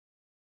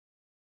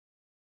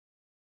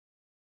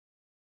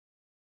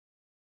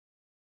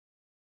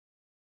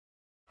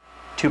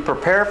To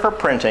prepare for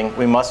printing,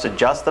 we must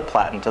adjust the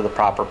platen to the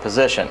proper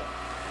position.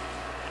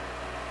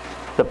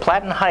 The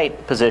platen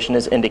height position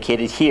is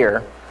indicated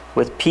here,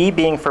 with P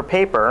being for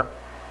paper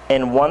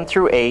and 1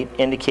 through 8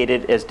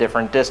 indicated as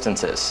different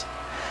distances.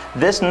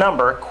 This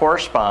number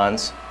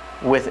corresponds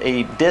with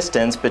a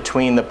distance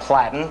between the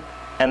platen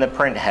and the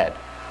print head,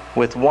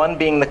 with 1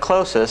 being the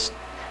closest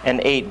and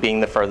 8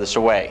 being the furthest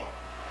away.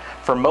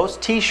 For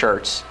most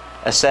t-shirts,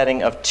 a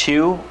setting of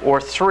 2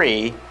 or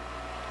 3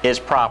 is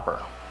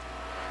proper.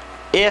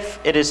 If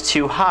it is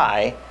too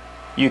high,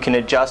 you can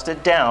adjust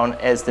it down,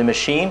 as the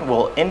machine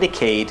will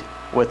indicate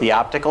with the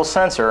optical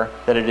sensor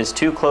that it is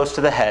too close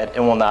to the head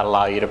and will not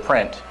allow you to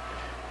print.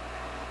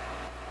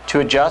 To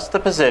adjust the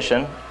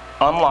position,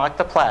 unlock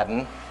the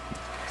platen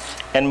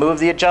and move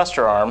the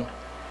adjuster arm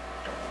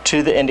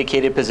to the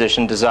indicated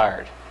position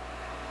desired.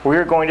 We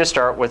are going to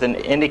start with an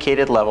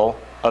indicated level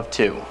of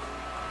 2.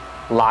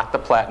 Lock the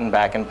platen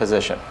back in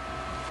position.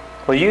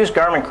 We'll use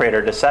Garment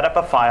Creator to set up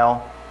a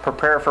file,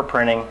 prepare for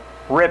printing,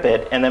 rip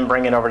it, and then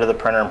bring it over to the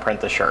printer and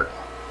print the shirt.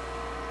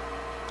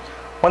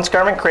 Once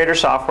Garment Creator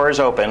software is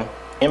open,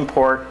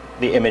 import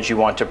the image you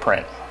want to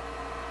print.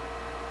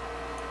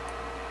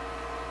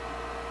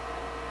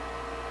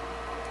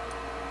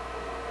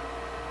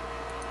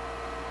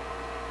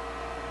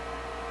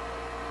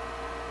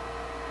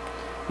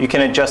 You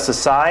can adjust the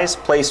size,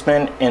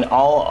 placement, and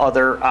all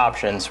other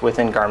options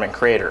within Garment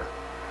Creator.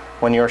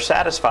 When you're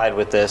satisfied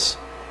with this,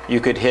 you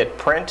could hit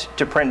print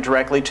to print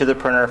directly to the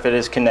printer if it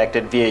is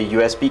connected via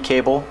USB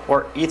cable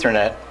or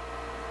Ethernet.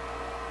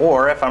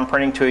 Or if I'm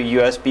printing to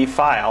a USB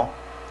file,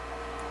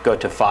 go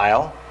to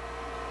File,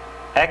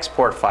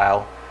 Export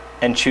File,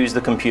 and choose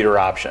the computer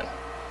option.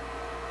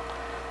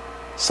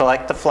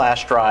 Select the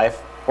flash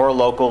drive or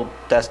local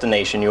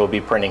destination you will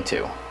be printing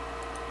to.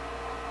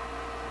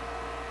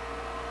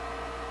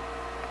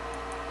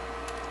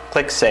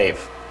 Click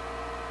Save.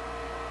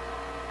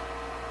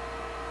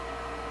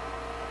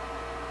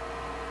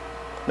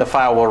 The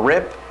file will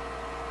rip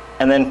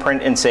and then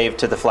print and save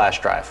to the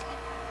flash drive.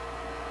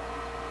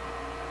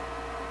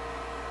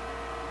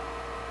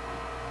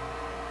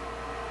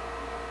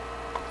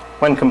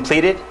 When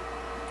completed,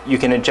 you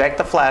can eject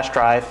the flash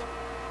drive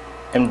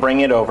and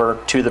bring it over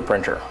to the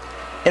printer.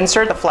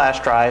 Insert the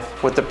flash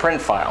drive with the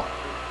print file.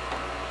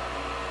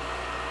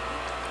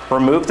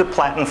 Remove the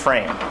platen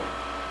frame.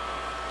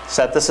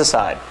 Set this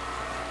aside.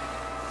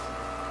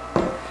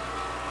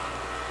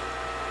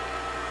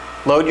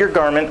 Load your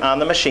garment on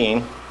the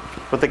machine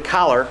with the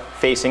collar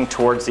facing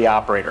towards the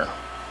operator.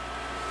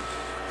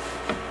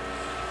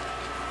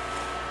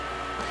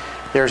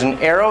 There's an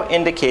arrow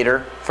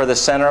indicator for the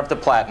center of the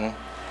platen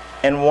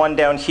and one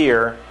down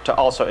here to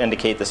also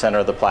indicate the center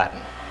of the platen.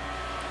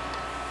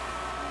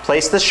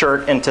 Place the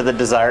shirt into the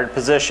desired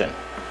position.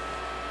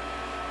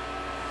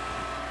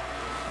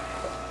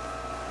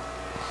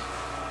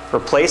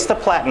 Replace the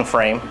platen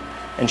frame,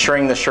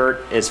 ensuring the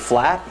shirt is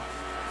flat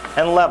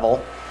and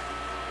level,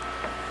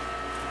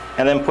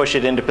 and then push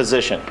it into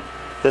position.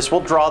 This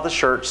will draw the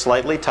shirt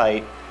slightly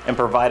tight and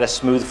provide a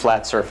smooth,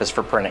 flat surface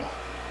for printing.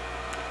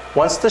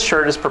 Once the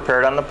shirt is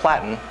prepared on the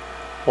platen,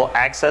 we'll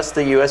access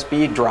the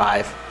USB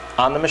drive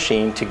on the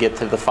machine to get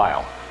to the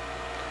file.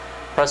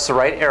 Press the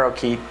right arrow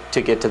key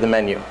to get to the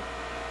menu.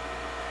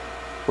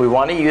 We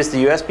want to use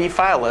the USB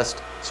file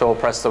list, so we'll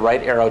press the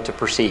right arrow to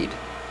proceed.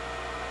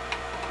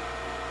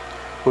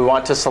 We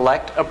want to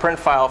select a print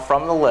file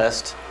from the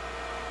list,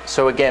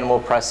 so again we'll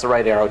press the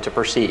right arrow to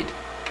proceed.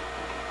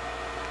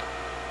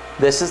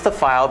 This is the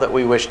file that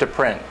we wish to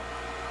print.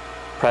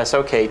 Press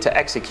OK to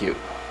execute.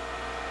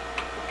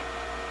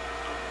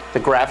 The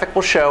graphic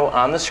will show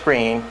on the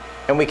screen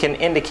and we can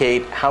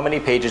indicate how many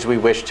pages we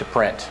wish to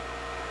print.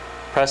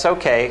 Press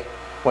OK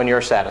when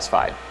you're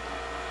satisfied.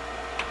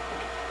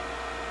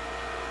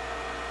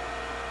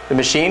 The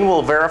machine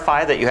will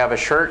verify that you have a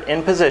shirt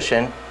in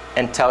position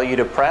and tell you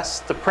to press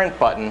the print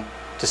button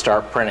to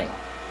start printing.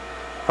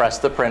 Press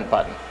the print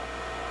button.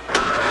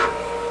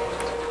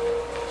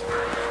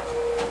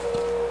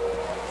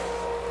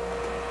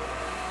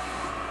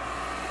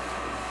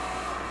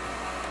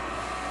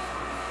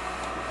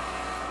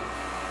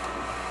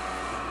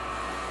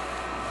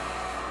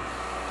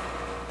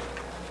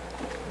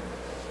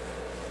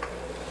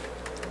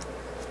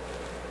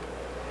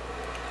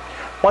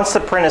 Once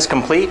the print is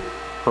complete,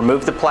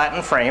 remove the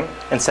platen frame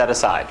and set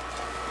aside.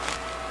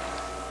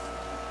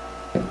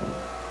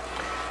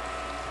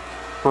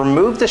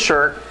 Remove the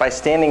shirt by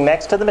standing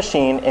next to the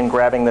machine and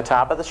grabbing the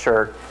top of the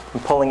shirt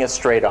and pulling it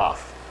straight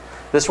off.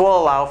 This will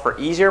allow for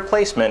easier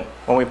placement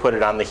when we put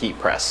it on the heat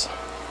press.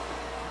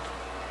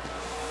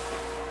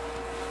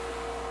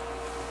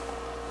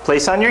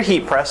 Place on your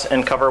heat press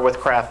and cover with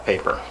craft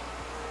paper.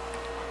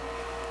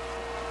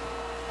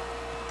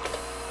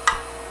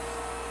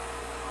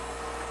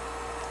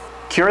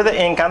 Cure the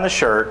ink on the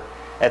shirt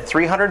at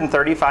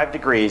 335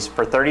 degrees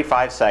for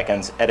 35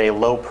 seconds at a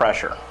low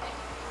pressure.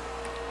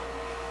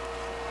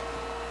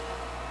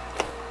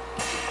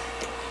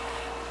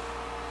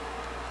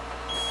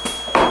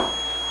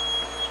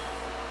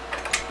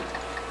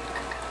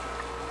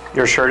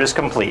 Your shirt is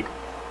complete.